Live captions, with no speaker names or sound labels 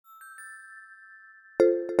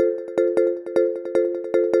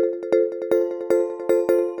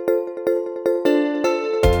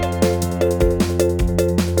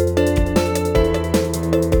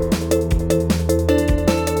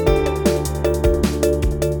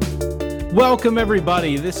Welcome,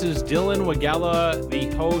 everybody. This is Dylan Wagella,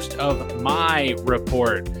 the host of My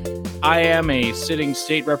Report. I am a sitting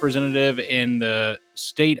state representative in the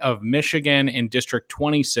state of Michigan in District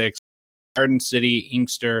 26, Garden City,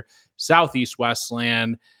 Inkster, Southeast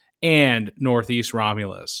Westland, and Northeast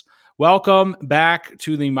Romulus. Welcome back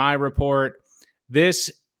to the My Report. This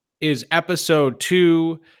is episode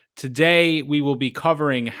 2. Today, we will be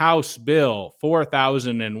covering House Bill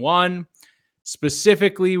 4001.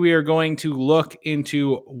 Specifically, we are going to look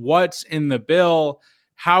into what's in the bill,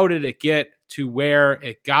 how did it get to where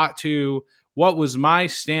it got to, what was my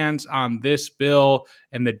stance on this bill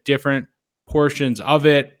and the different portions of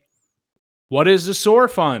it, what is the SOAR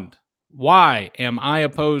fund, why am I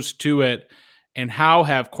opposed to it, and how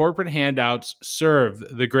have corporate handouts served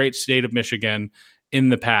the great state of Michigan in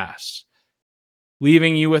the past.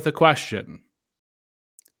 Leaving you with a question.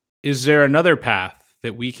 Is there another path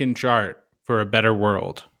that we can chart for a better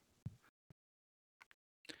world?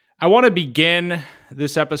 I want to begin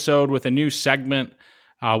this episode with a new segment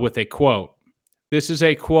with a quote. This is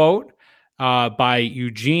a quote by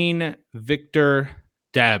Eugene Victor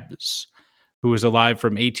Debs, who was alive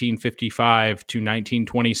from 1855 to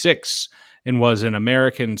 1926 and was an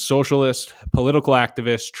American socialist, political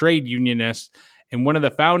activist, trade unionist, and one of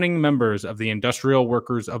the founding members of the Industrial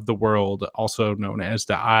Workers of the World, also known as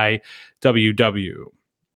the IWW.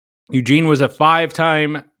 Eugene was a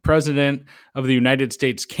 5-time president of the United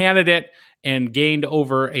States candidate and gained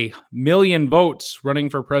over 1 million votes running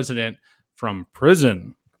for president from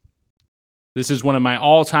prison. This is one of my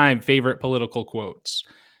all-time favorite political quotes.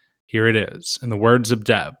 Here it is, in the words of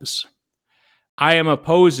Debs. I am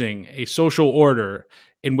opposing a social order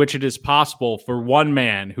in which it is possible for one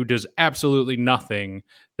man who does absolutely nothing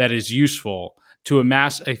that is useful to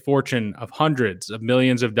amass a fortune of hundreds of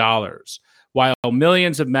millions of dollars, while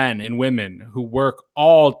millions of men and women who work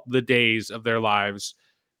all the days of their lives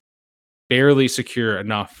barely secure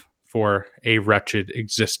enough for a wretched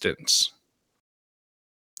existence.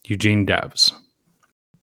 Eugene Debs.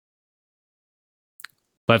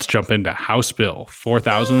 Let's jump into House Bill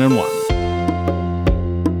 4001.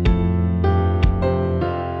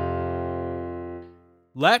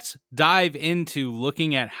 Let's dive into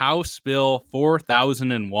looking at House Bill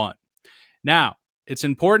 4001. Now, it's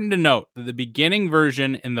important to note that the beginning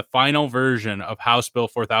version and the final version of House Bill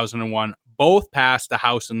 4001 both passed the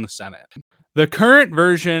House and the Senate. The current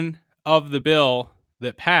version of the bill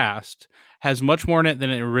that passed has much more in it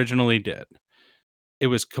than it originally did. It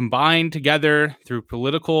was combined together through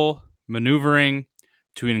political maneuvering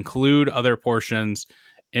to include other portions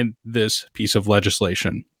in this piece of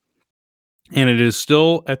legislation. And it is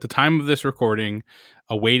still, at the time of this recording,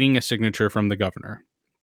 awaiting a signature from the governor.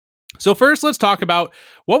 So first, let's talk about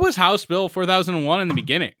what was House Bill 4001 in the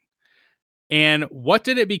beginning and what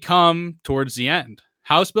did it become towards the end.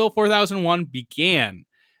 House Bill 4001 began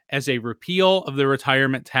as a repeal of the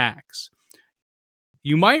retirement tax.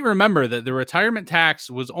 You might remember that the retirement tax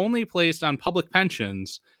was only placed on public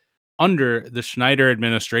pensions under the Schneider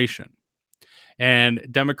administration. And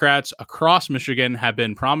Democrats across Michigan have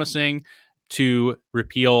been promising to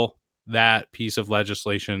repeal that piece of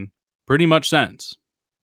legislation pretty much since.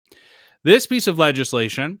 This piece of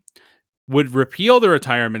legislation would repeal the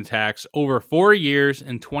retirement tax over 4 years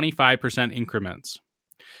in 25% increments,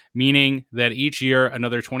 meaning that each year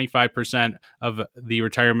another 25% of the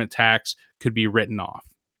retirement tax could be written off.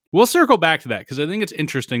 We'll circle back to that because I think it's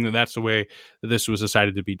interesting that that's the way that this was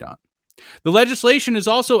decided to be done. The legislation is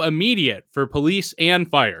also immediate for police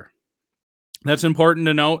and fire. That's important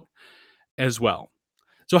to note as well.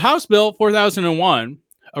 So House Bill 4001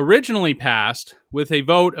 originally passed with a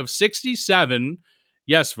vote of 67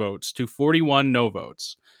 yes votes to 41 no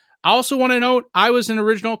votes. I also want to note I was an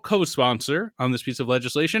original co-sponsor on this piece of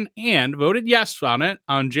legislation and voted yes on it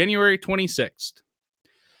on January 26th.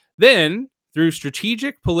 Then, through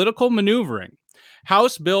strategic political maneuvering,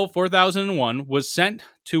 House Bill 4001 was sent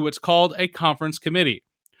to what's called a conference committee.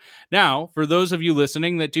 Now, for those of you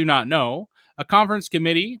listening that do not know, a conference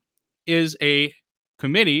committee is a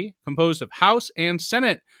committee composed of House and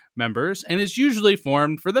Senate members and is usually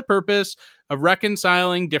formed for the purpose of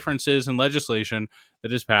reconciling differences in legislation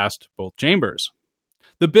that has passed both chambers.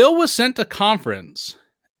 The bill was sent to conference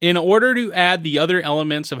in order to add the other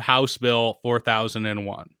elements of House Bill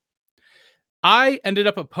 4001. I ended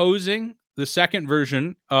up opposing the second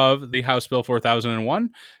version of the House Bill 4001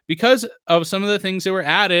 because of some of the things that were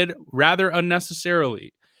added rather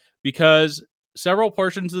unnecessarily, because several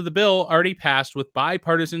portions of the bill already passed with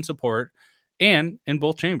bipartisan support and in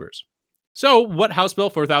both chambers. So what House Bill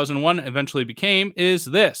 4001 eventually became is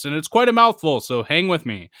this, and it's quite a mouthful, so hang with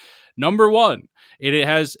me. Number one, It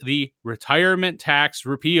has the retirement tax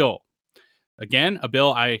repeal. Again, a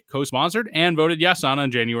bill I co-sponsored and voted yes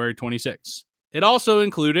on January 26th. It also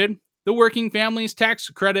included the working families tax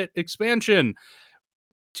credit expansion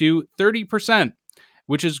to 30%,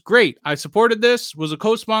 which is great. I supported this, was a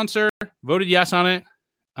co-sponsor, voted yes on it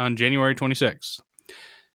on January 26th.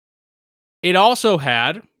 It also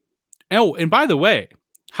had, oh, and by the way,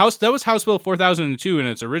 that was House Bill 4002 in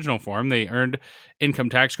its original form. They earned income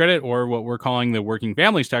tax credit, or what we're calling the working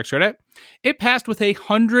families tax credit. It passed with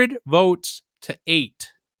 100 votes to 8.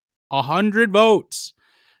 100 votes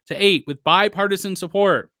to 8 with bipartisan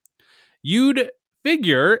support. You'd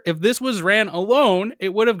figure if this was ran alone,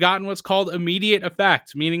 it would have gotten what's called immediate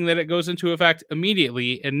effect, meaning that it goes into effect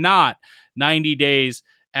immediately and not 90 days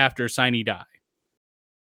after sine die.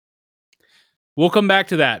 We'll come back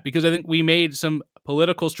to that because I think we made some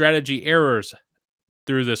political strategy errors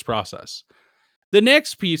through this process. The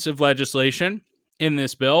next piece of legislation in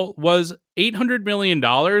this bill was $800 million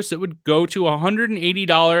that would go to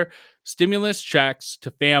 $180 stimulus checks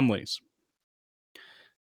to families.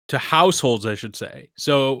 To households, I should say.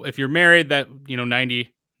 So if you're married, that,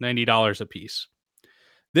 $90 a piece.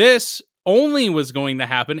 This only was going to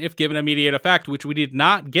happen if given immediate effect, which we did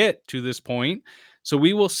not get to this point. So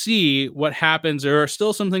we will see what happens. There are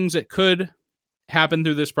still some things that could happen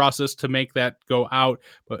through this process to make that go out,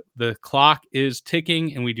 but the clock is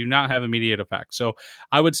ticking and we do not have immediate effect. So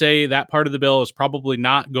I would say that part of the bill is probably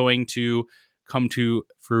not going to come to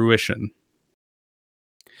fruition.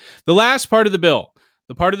 The last part of the bill,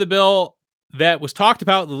 the part of the bill that was talked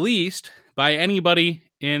about the least by anybody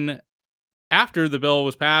in after the bill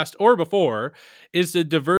was passed or before, is the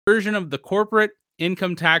diversion of the corporate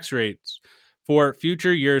income tax rates for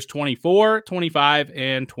future years 24, 25,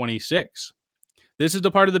 and 26. This is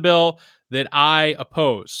the part of the bill that I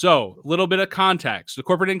oppose. So, a little bit of context. The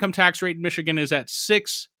corporate income tax rate in Michigan is at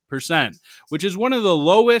 6%, which is one of the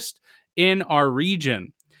lowest in our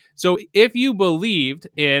region. So, if you believed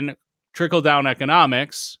in trickle-down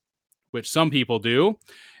economics, which some people do,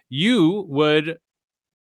 you would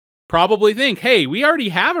probably think, hey, we already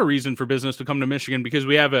have a reason for business to come to Michigan because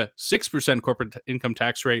we have a 6% corporate income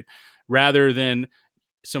tax rate rather than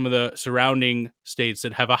some of the surrounding states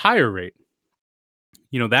that have a higher rate.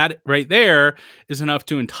 That right there is enough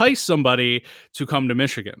to entice somebody to come to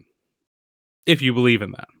Michigan, if you believe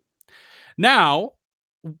in that. Now,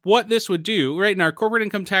 what this would do, right, in our corporate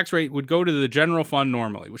income tax rate would go to the general fund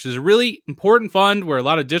normally, which is a really important fund where a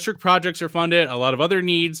lot of district projects are funded, a lot of other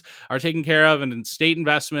needs are taken care of, and in state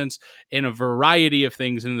investments in a variety of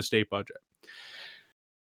things in the state budget.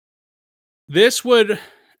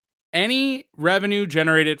 Any revenue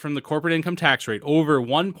generated from the corporate income tax rate over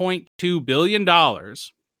 $1.2 billion,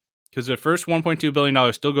 because the first $1.2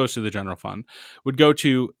 billion still goes to the general fund, would go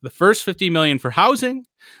to the first $50 million for housing,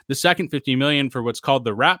 the second $50 million for what's called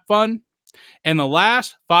the RAP fund, and the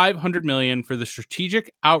last $500 million for the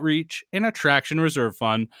Strategic Outreach and Attraction Reserve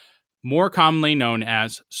Fund, more commonly known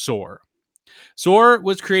as SOAR. SOAR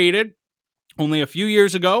was created only a few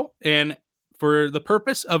years ago, and for the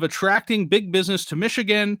purpose of attracting big business to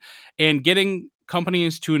Michigan and getting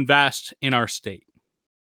companies to invest in our state.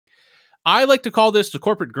 I like to call this the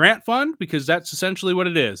corporate grant fund because that's essentially what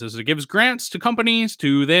it is it gives grants to companies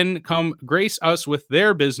to then come grace us with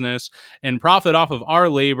their business and profit off of our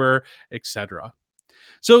labor, etc.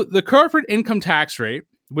 So the corporate income tax rate,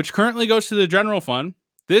 which currently goes to the general fund,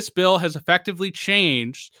 this bill has effectively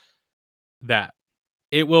changed that.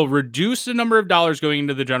 It will reduce the number of dollars going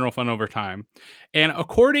into the general fund over time. And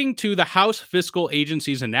according to the House Fiscal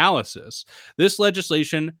Agency's analysis, this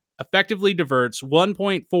legislation effectively diverts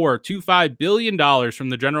 $1.425 billion from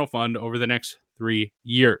the general fund over the next 3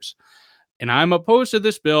 years. And I'm opposed to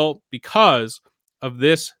this bill because of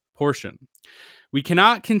this portion. We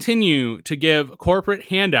cannot continue to give corporate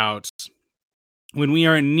handouts when we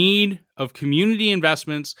are in need of community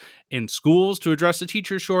investments in schools to address the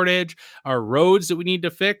teacher shortage, our roads that we need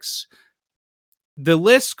to fix. The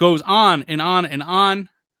list goes on and on and on.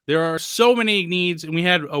 There are so many needs, and we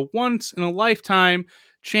had a once-in-a-lifetime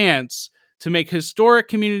chance to make historic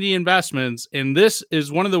community investments, and this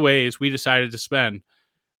is one of the ways we decided to spend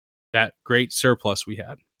that great surplus we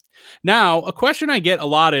had. Now, a question I get a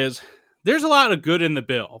lot is, there's a lot of good in the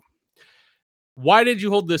bill. Why did you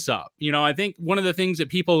hold this up? I think one of the things that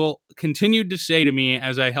people continued to say to me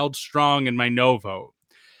as I held strong in my no vote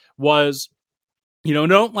was,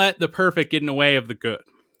 don't let the perfect get in the way of the good.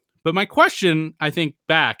 But my question, I think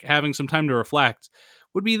back, having some time to reflect,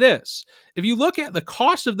 would be this. If you look at the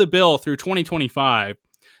cost of the bill through 2025,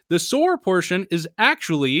 the SOAR portion is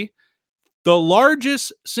actually the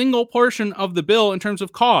largest single portion of the bill in terms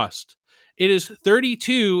of cost. it is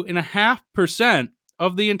 32.5%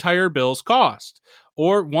 of the entire bill's cost,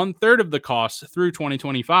 or 1/3 of the cost through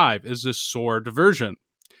 2025 is this SOAR diversion.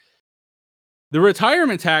 The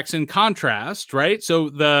retirement tax, in contrast, right? So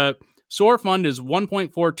the SOAR fund is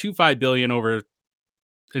 $1.425 billion over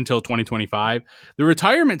until 2025. The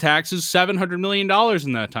retirement tax is $700 million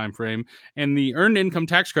in that time frame, and the earned income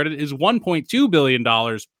tax credit is $1.2 billion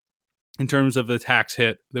in terms of the tax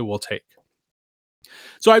hit that we'll take.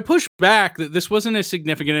 So I pushed back that this wasn't a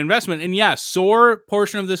significant investment. And yes, SOAR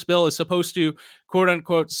portion of this bill is supposed to, quote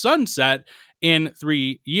unquote, sunset in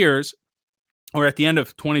 3 years or at the end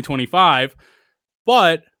of 2025.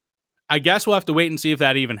 But I guess we'll have to wait and see if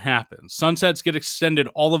that even happens. Sunsets get extended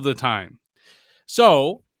all of the time.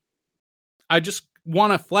 So I just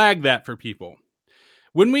want to flag that for people.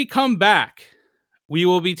 When we come back, we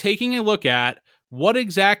will be taking a look at what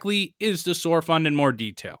exactly is the SOAR fund in more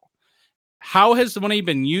detail. How has the money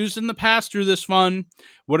been used in the past through this fund?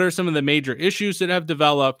 What are some of the major issues that have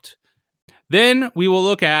developed? Then we will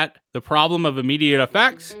look at the problem of immediate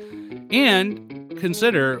effects and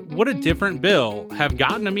consider what a different bill have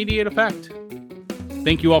gotten immediate effect.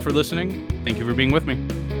 Thank you all for listening. Thank you for being with me.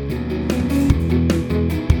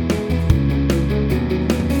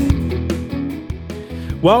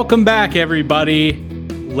 Welcome back, everybody.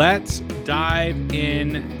 Let's dive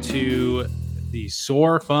into the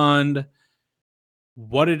SOAR fund,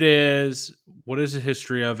 what it is, what is the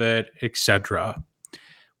history of it, etc.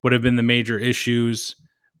 What have been the major issues?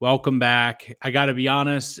 Welcome back. I got to be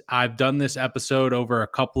honest, I've done this episode over a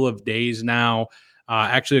couple of days now,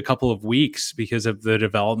 actually a couple of weeks because of the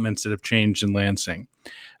developments that have changed in Lansing.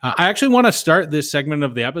 I actually want to start this segment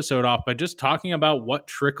of the episode off by just talking about what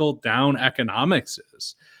trickle-down economics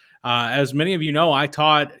is. As many of you know, I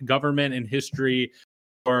taught government and history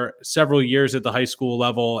for several years at the high school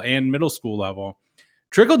level and middle school level.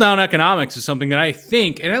 Trickle-down economics is something that I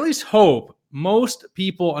think, and at least hope, most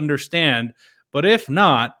people understand. But if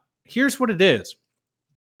not, here's what it is.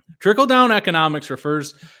 Trickle-down economics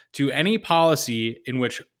refers to any policy in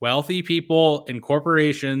which wealthy people and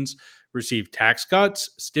corporations receive tax cuts,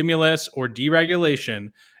 stimulus, or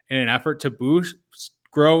deregulation in an effort to boost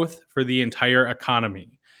growth for the entire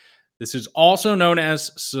economy. This is also known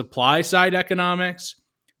as supply-side economics.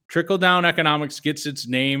 Trickle-down economics gets its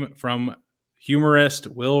name from humorist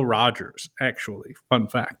Will Rogers, actually. Fun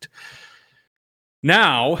fact.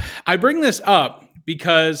 Now, I bring this up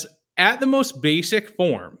because at the most basic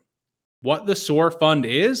form, what the SOAR fund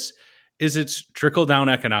is it's trickle-down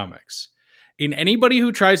economics. And anybody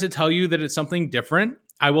who tries to tell you that it's something different,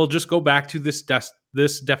 I will just go back to this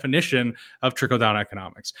definition of trickle-down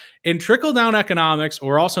economics. And trickle-down economics,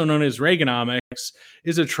 or also known as Reaganomics,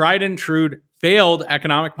 is a tried and true failed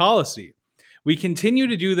economic policy. We continue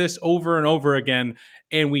to do this over and over again,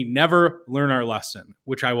 and we never learn our lesson,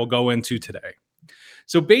 which I will go into today.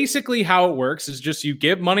 So basically how it works is just you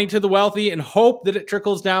give money to the wealthy and hope that it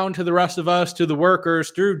trickles down to the rest of us, to the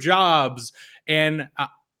workers, through jobs and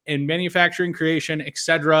manufacturing creation,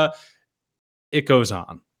 etc. It goes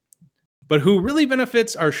on. But who really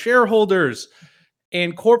benefits are shareholders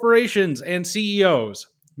and corporations and CEOs.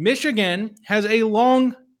 Michigan has a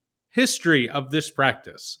long history of this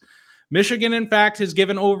practice. Michigan, in fact, has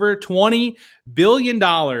given over $20 billion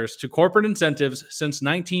to corporate incentives since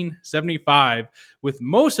 1975, with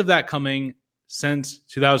most of that coming since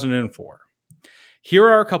 2004. Here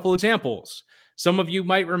are a couple examples. Some of you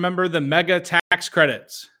might remember the mega tax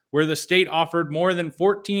credits, where the state offered more than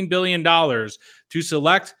 $14 billion to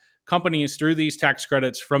select companies through these tax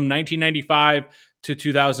credits from 1995 to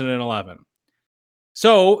 2011.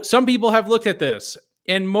 So some people have looked at this,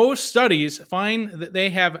 and most studies find that they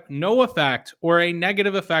have no effect or a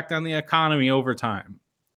negative effect on the economy over time.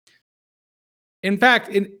 In fact,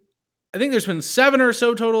 I think there's been 7 or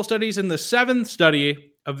so total studies. In the 7th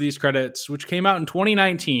study of these credits, which came out in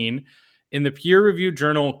 2019 in the peer-reviewed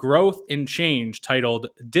journal Growth and Change, titled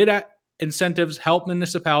 "Did Incentives Help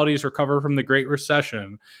Municipalities Recover from the Great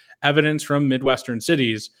Recession? Evidence from Midwestern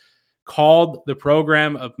Cities," called the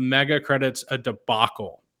program of mega credits a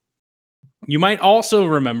debacle. You might also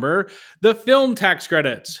remember the film tax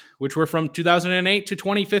credits, which were from 2008 to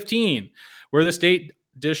 2015, where the state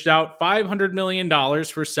dished out $500 million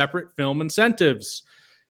for separate film incentives.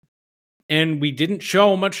 And we didn't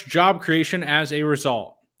show much job creation as a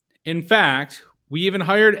result. In fact, we even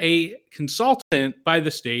hired a consultant by the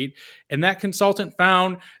state, and that consultant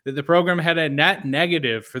found that the program had a net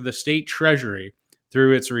negative for the state treasury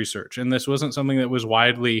through its research. And this wasn't something that was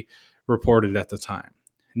widely reported at the time.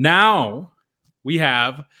 Now we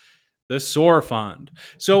have the SOAR Fund.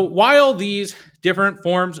 So while these different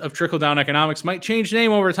forms of trickle-down economics might change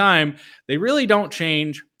name over time, they really don't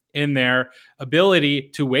change in their ability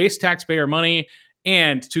to waste taxpayer money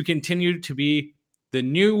and to continue to be the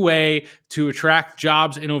new way to attract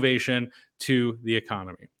jobs, innovation to the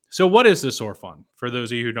economy. So what is the SOAR Fund, for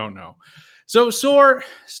those of you who don't know? So SOAR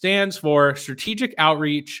stands for Strategic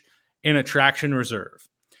Outreach and Attraction Reserve.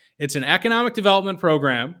 It's an economic development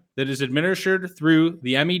program that is administered through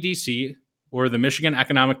the MEDC, or the Michigan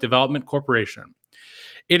Economic Development Corporation.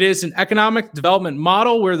 It is an economic development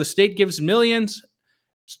model where the state gives millions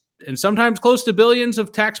and sometimes close to billions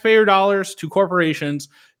of taxpayer dollars to corporations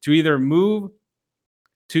to either move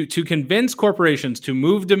to convince corporations to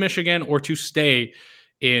move to Michigan or to stay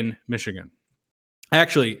in Michigan.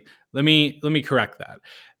 Actually, let me correct that.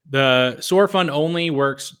 The SOAR Fund only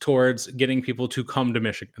works towards getting people to come to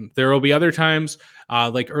Michigan. There will be other times,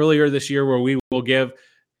 like earlier this year, where we will give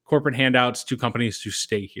corporate handouts to companies to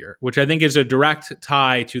stay here, which I think is a direct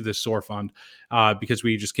tie to the SOAR Fund, because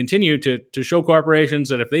we just continue to show corporations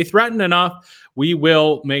that if they threaten enough, we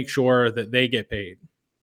will make sure that they get paid.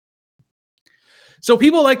 So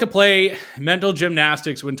people like to play mental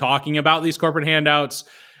gymnastics when talking about these corporate handouts.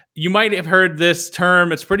 You might have heard this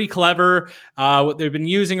term. It's pretty clever. What they've been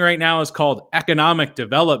using right now is called economic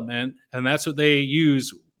development, and that's what they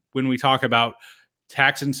use when we talk about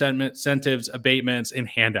tax incentives, abatements, and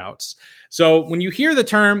handouts. So when you hear the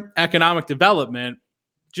term economic development,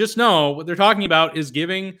 just know what they're talking about is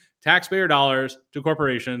giving taxpayer dollars to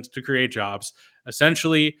corporations to create jobs,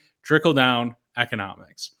 essentially trickle-down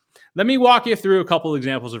economics. Let me walk you through a couple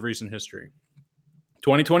examples of recent history.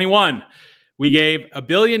 2021, we gave $1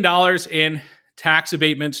 billion in tax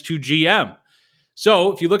abatements to GM.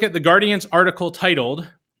 So if you look at the Guardian's article titled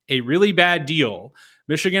 "A Really Bad Deal,"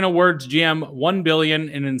 Michigan awards GM $1 billion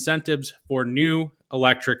in incentives for new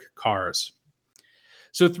electric cars.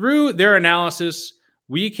 So through their analysis,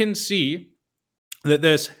 we can see that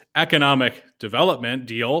this economic development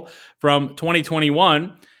deal from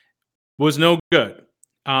 2021 was no good.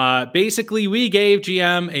 Basically, we gave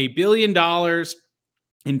GM $1 billion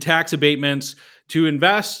in tax abatements to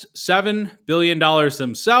invest $7 billion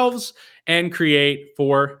themselves and create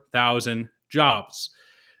 4,000 jobs.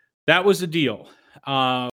 That was the deal.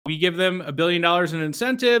 We give them $1 billion in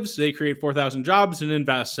incentives. They create 4,000 jobs and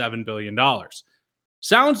invest $7 billion.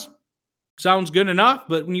 Sounds good enough,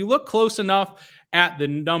 but when you look close enough at the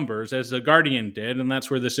numbers, as the Guardian did, and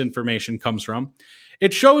that's where this information comes from,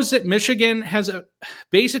 it shows that Michigan has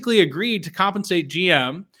basically agreed to compensate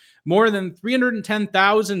GM more than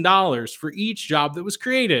 $310,000 for each job that was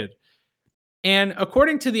created. And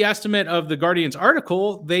according to the estimate of the Guardian's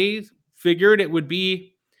article, they figured it would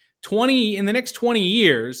be in the next 20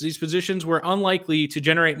 years, these positions were unlikely to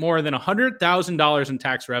generate more than $100,000 in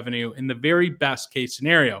tax revenue in the very best case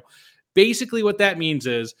scenario. Basically, what that means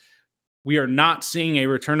is we are not seeing a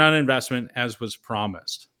return on investment as was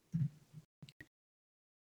promised.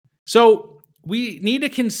 So we need to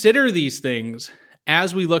consider these things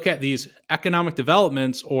as we look at these economic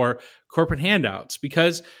developments or corporate handouts,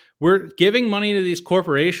 because we're giving money to these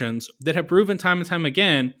corporations that have proven time and time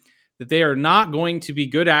again that they are not going to be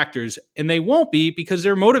good actors, and they won't be because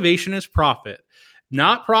their motivation is profit.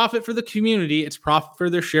 Not profit for the community, it's profit for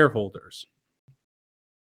their shareholders.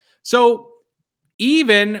 So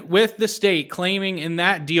even with the state claiming in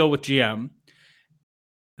that deal with GM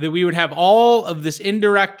that we would have all of this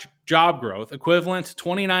indirect job growth equivalent to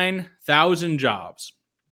 29,000 jobs,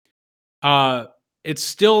 it's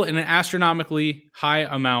still an astronomically high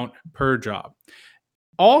amount per job.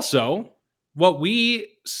 Also, what we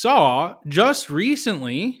saw just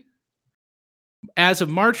recently, as of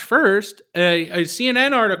March 1st, a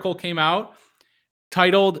CNN article came out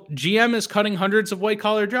titled "GM is cutting hundreds of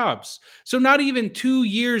white-collar jobs." So not even 2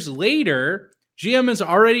 years later, GM is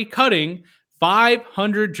already cutting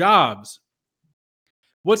 500 jobs.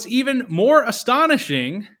 What's even more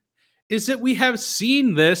astonishing is that we have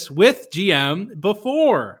seen this with GM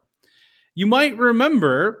before. You might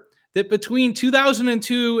remember that between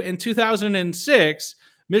 2002 and 2006,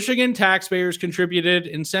 Michigan taxpayers contributed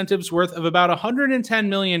incentives worth of about $110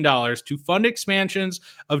 million to fund expansions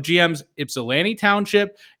of GM's Ypsilanti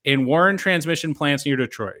Township and Warren transmission plants near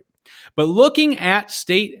Detroit. But looking at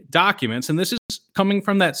state documents, and this is coming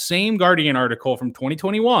from that same Guardian article from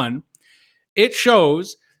 2021, it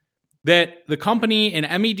shows that the company and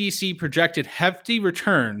MEDC projected hefty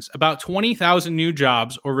returns, about 20,000 new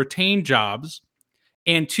jobs or retained jobs,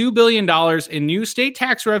 and $2 billion in new state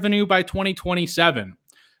tax revenue by 2027.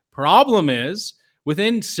 Problem is,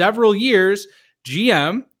 within several years,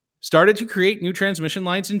 GM started to create new transmission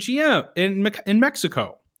lines in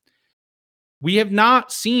Mexico. We have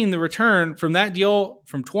not seen the return from that deal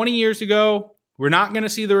from 20 years ago. We're not going to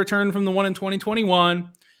see the return from the one in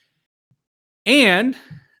 2021. And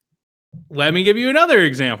let me give you another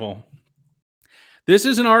example. This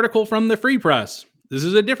is an article from the Free Press. This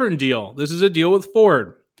is a different deal. This is a deal with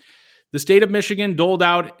Ford. The state of Michigan doled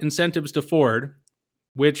out incentives to Ford,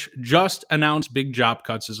 which just announced big job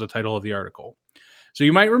cuts, is the title of the article. So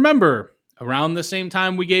you might remember around the same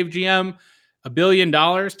time we gave GM $1 billion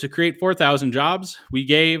to create 4,000 jobs, we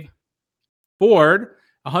gave Ford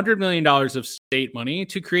 $100 million of state money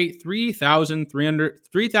to create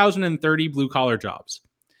 3,030 blue-collar jobs.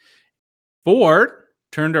 Ford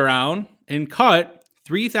turned around and cut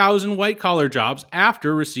 3,000 white-collar jobs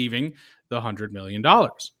after receiving the $100 million.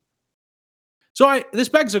 So this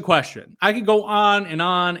begs a question. I could go on and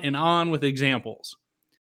on and on with examples.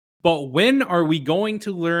 But when are we going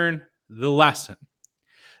to learn the lesson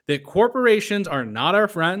that corporations are not our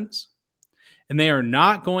friends and they are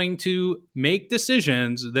not going to make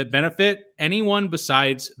decisions that benefit anyone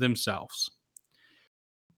besides themselves?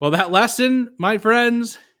 Well, that lesson, my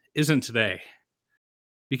friends, isn't today.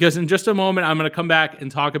 Because in just a moment, I'm going to come back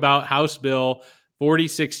and talk about House Bill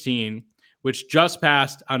 4016, which just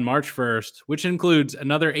passed on March 1st, which includes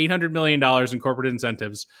another $800 million in corporate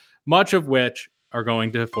incentives, much of which are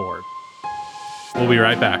going to Ford. We'll be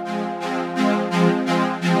right back.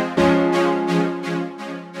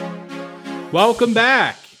 Welcome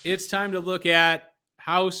back. It's time to look at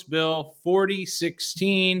House Bill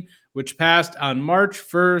 4016, which passed on March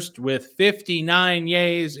 1st with 59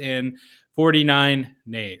 yeas and 49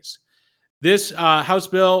 nays. This House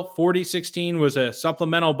Bill 4016 was a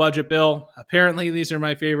supplemental budget bill. Apparently, these are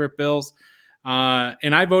my favorite bills.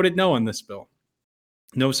 And I voted no on this bill.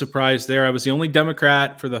 No surprise there. I was the only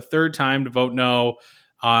Democrat for the third time to vote no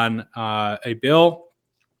on a bill.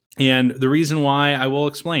 And the reason why, I will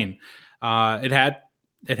explain. It had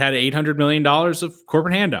 $800 million of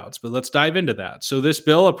corporate handouts, but let's dive into that. So this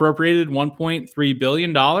bill appropriated $1.3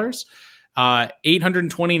 billion,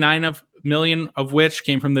 829 million of which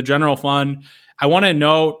came from the general fund. I want to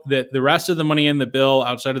note that the rest of the money in the bill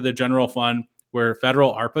outside of the general fund were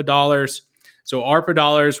federal ARPA dollars. So ARPA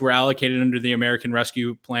dollars were allocated under the American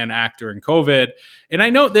Rescue Plan Act during COVID. And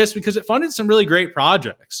I note this because it funded some really great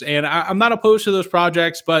projects. And I'm not opposed to those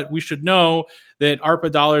projects, but we should know that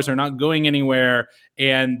ARPA dollars are not going anywhere.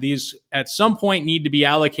 And these at some point need to be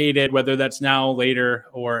allocated, whether that's now, later,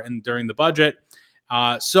 or during the budget.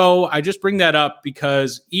 So I just bring that up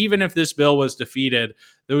because even if this bill was defeated,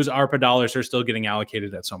 those ARPA dollars are still getting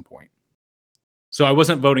allocated at some point. So I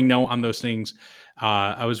wasn't voting no on those things.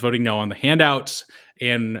 I was voting no on the handouts.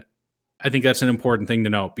 And I think that's an important thing to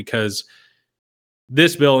note because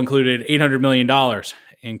this bill included $800 million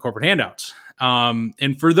in corporate handouts.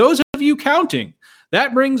 And for those of you counting,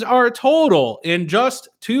 that brings our total in just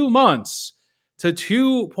 2 months to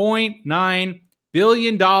 $2.9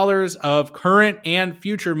 billion of current and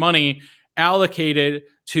future money allocated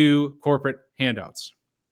to corporate handouts.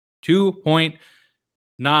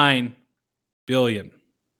 $2.9 billion.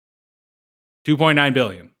 2.9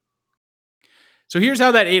 billion. So here's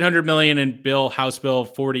how that $800 million in House Bill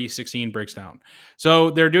 4016 breaks down.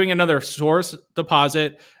 So they're doing another source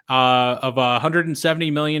deposit of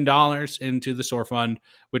 $170 million into the SOAR fund,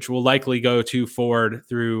 which will likely go to Ford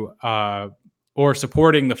through or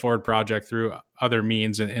supporting the Ford project through other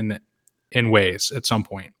means in ways at some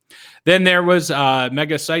point. Then there was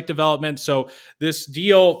mega site development. So this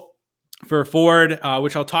deal for Ford,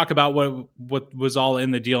 which I'll talk about what was all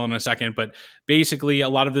in the deal in a second, but basically a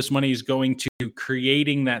lot of this money is going to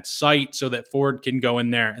creating that site so that Ford can go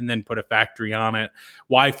in there and then put a factory on it.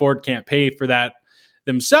 Why Ford can't pay for that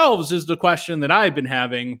themselves is the question that I've been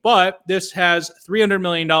having, but this has $300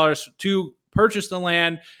 million to purchase the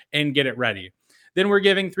land and get it ready. Then we're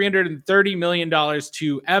giving $330 million to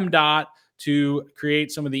MDOT to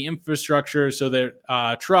create some of the infrastructure so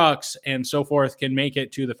that trucks and so forth can make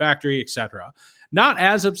it to the factory, etc. Not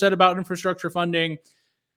as upset about infrastructure funding,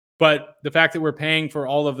 but the fact that we're paying for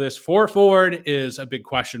all of this for Ford is a big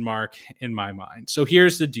question mark in my mind. So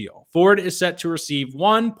here's the deal. Ford is set to receive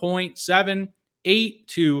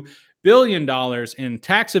 $1.782 billion in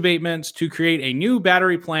tax abatements to create a new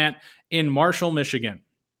battery plant in Marshall, Michigan,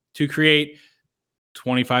 to create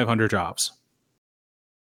 2,500 jobs.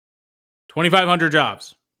 2,500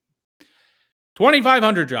 jobs.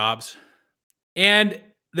 2,500 jobs. And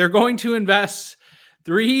they're going to invest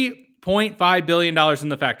 $3.5 billion in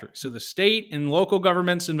the factory. So the state and local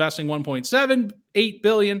government's investing $1.78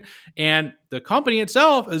 billion, and the company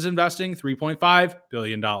itself is investing $3.5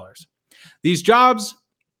 billion. These jobs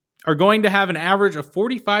are going to have an average of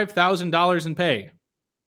 $45,000 in pay.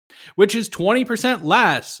 which is 20%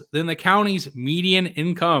 less than the county's median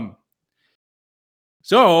income.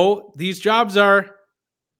 So these jobs are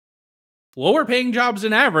lower paying jobs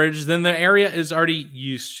in average than the area is already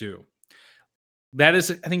used to. That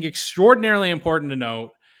is, I think, extraordinarily important to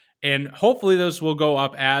note. And hopefully those will go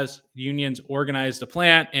up as unions organize the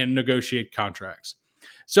plant and negotiate contracts.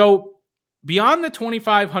 So beyond the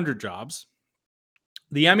 2,500 jobs,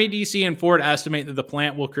 the MEDC and Ford estimate that the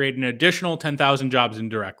plant will create an additional 10,000 jobs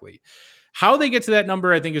indirectly. How they get to that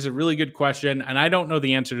number, I think, is a really good question. And I don't know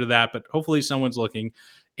the answer to that, but hopefully someone's looking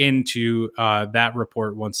into that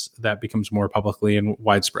report once that becomes more publicly and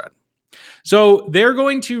widespread. So they're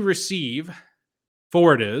going to receive,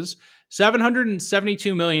 Ford is,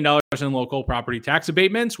 $772 million in local property tax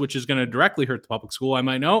abatements, which is going to directly hurt the public school, I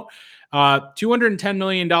might note. $210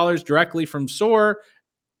 million directly from SOAR,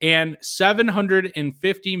 and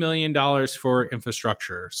 $750 million for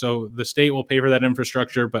infrastructure. So the state will pay for that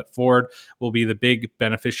infrastructure, but Ford will be the big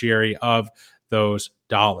beneficiary of those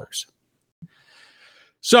dollars.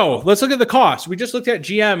 So let's look at the cost. We just looked at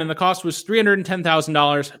GM, and the cost was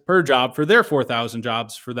 $310,000 per job for their 4,000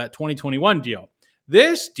 jobs for that 2021 deal.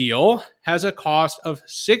 This deal has a cost of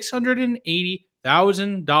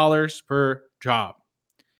 $680,000 per job.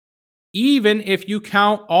 Even if you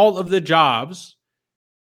count all of the jobs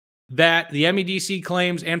that the MEDC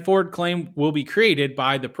claims and Ford claim will be created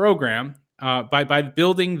by the program, by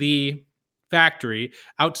building the factory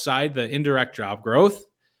outside the indirect job growth,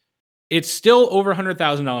 it's still over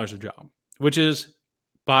 $100,000 a job, which is,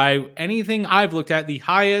 by anything I've looked at, the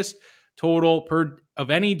highest total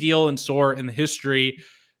of any deal in SOAR in the history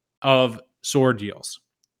of SOAR deals.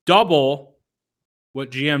 Double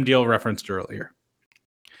what GM deal referenced earlier.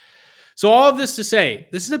 So all of this to say,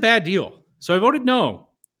 this is a bad deal. So I voted no.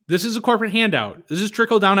 This is a corporate handout. This is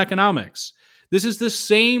trickle-down economics. This is the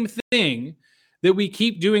same thing that we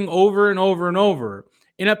keep doing over and over and over.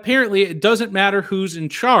 And apparently it doesn't matter who's in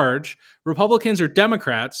charge, Republicans or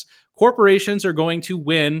Democrats, corporations are going to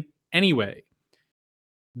win anyway.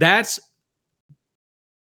 That's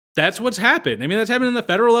what's happened. I mean, that's happened in the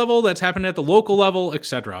federal level, that's happened at the local level,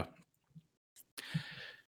 etc.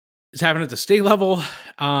 It's happened at the state level,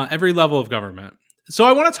 every level of government. So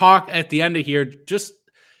I want to talk at the end of here just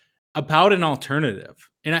about an alternative.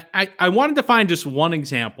 And I wanted to find just one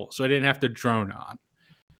example so I didn't have to drone on.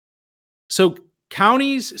 So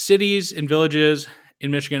counties, cities, and villages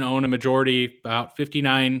in Michigan own a majority, about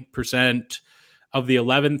 59% of the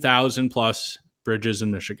 11,000 plus bridges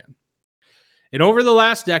in Michigan. And over the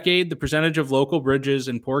last decade, the percentage of local bridges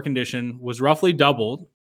in poor condition was roughly doubled,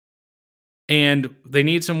 and they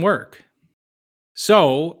need some work.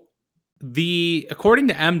 So according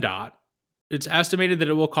to MDOT, it's estimated that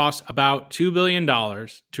it will cost about $2 billion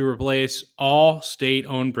to replace all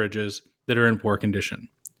state-owned bridges that are in poor condition.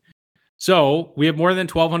 So we have more than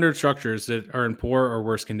 1,200 structures that are in poor or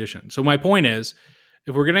worse condition. So my point is,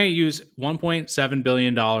 if we're going to use $1.7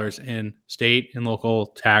 billion in state and local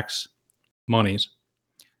tax monies,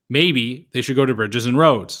 maybe they should go to bridges and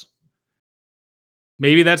roads.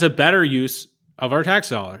 Maybe that's a better use of our tax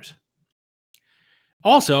dollars.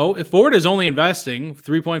 Also, if Ford is only investing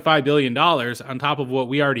 $3.5 billion on top of what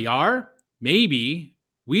we already are, maybe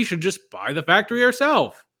we should just buy the factory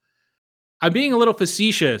ourselves. I'm being a little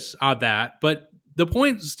facetious on that, but the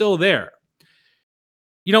point is still there.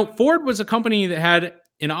 You know, Ford was a company that had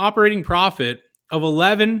an operating profit of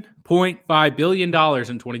 $11.5 billion in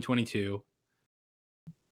 2022.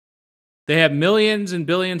 They have millions and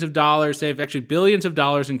billions of dollars. They have actually billions of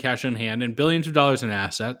dollars in cash on hand and billions of dollars in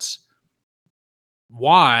assets.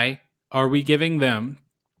 Why are we giving them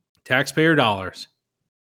taxpayer dollars?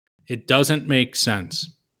 It doesn't make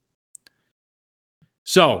sense.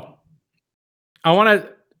 So I want to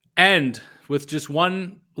end with just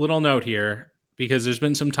one little note here, because there's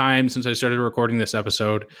been some time since I started recording this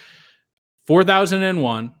episode.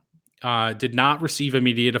 4001 did not receive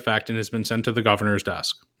immediate effect and has been sent to the governor's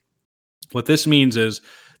desk. What this means is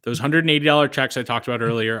those $180 checks I talked about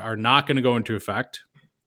earlier are not going to go into effect.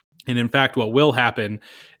 And in fact, what will happen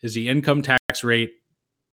is the income tax rate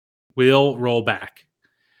will roll back,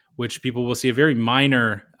 which people will see a very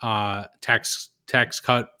minor tax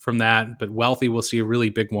cut from that, but wealthy will see a really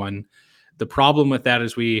big one. The problem with that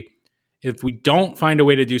is if we don't find a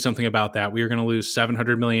way to do something about that, we are going to lose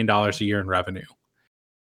 $700 million a year in revenue.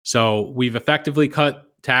 So we've effectively cut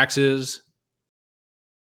taxes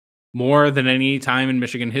more than any time in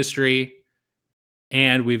Michigan history,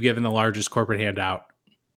 and we've given the largest corporate handout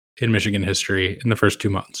in Michigan history in the first 2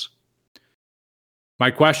 months.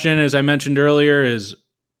 My question, as I mentioned earlier, is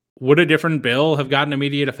would a different bill have gotten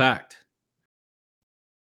immediate effect?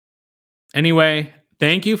 Anyway,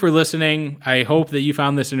 Thank you for listening. I hope that you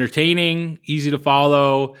found this entertaining, easy to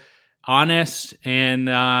follow, honest,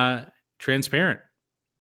 and transparent.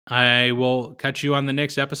 I will catch you on the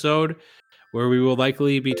next episode, where we will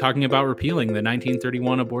likely be talking about repealing the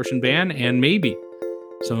 1931 abortion ban and maybe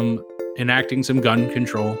enacting some gun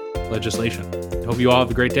control legislation. I hope you all have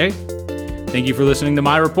a great day. Thank you for listening to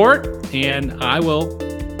my report, and I will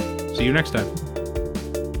see you next time.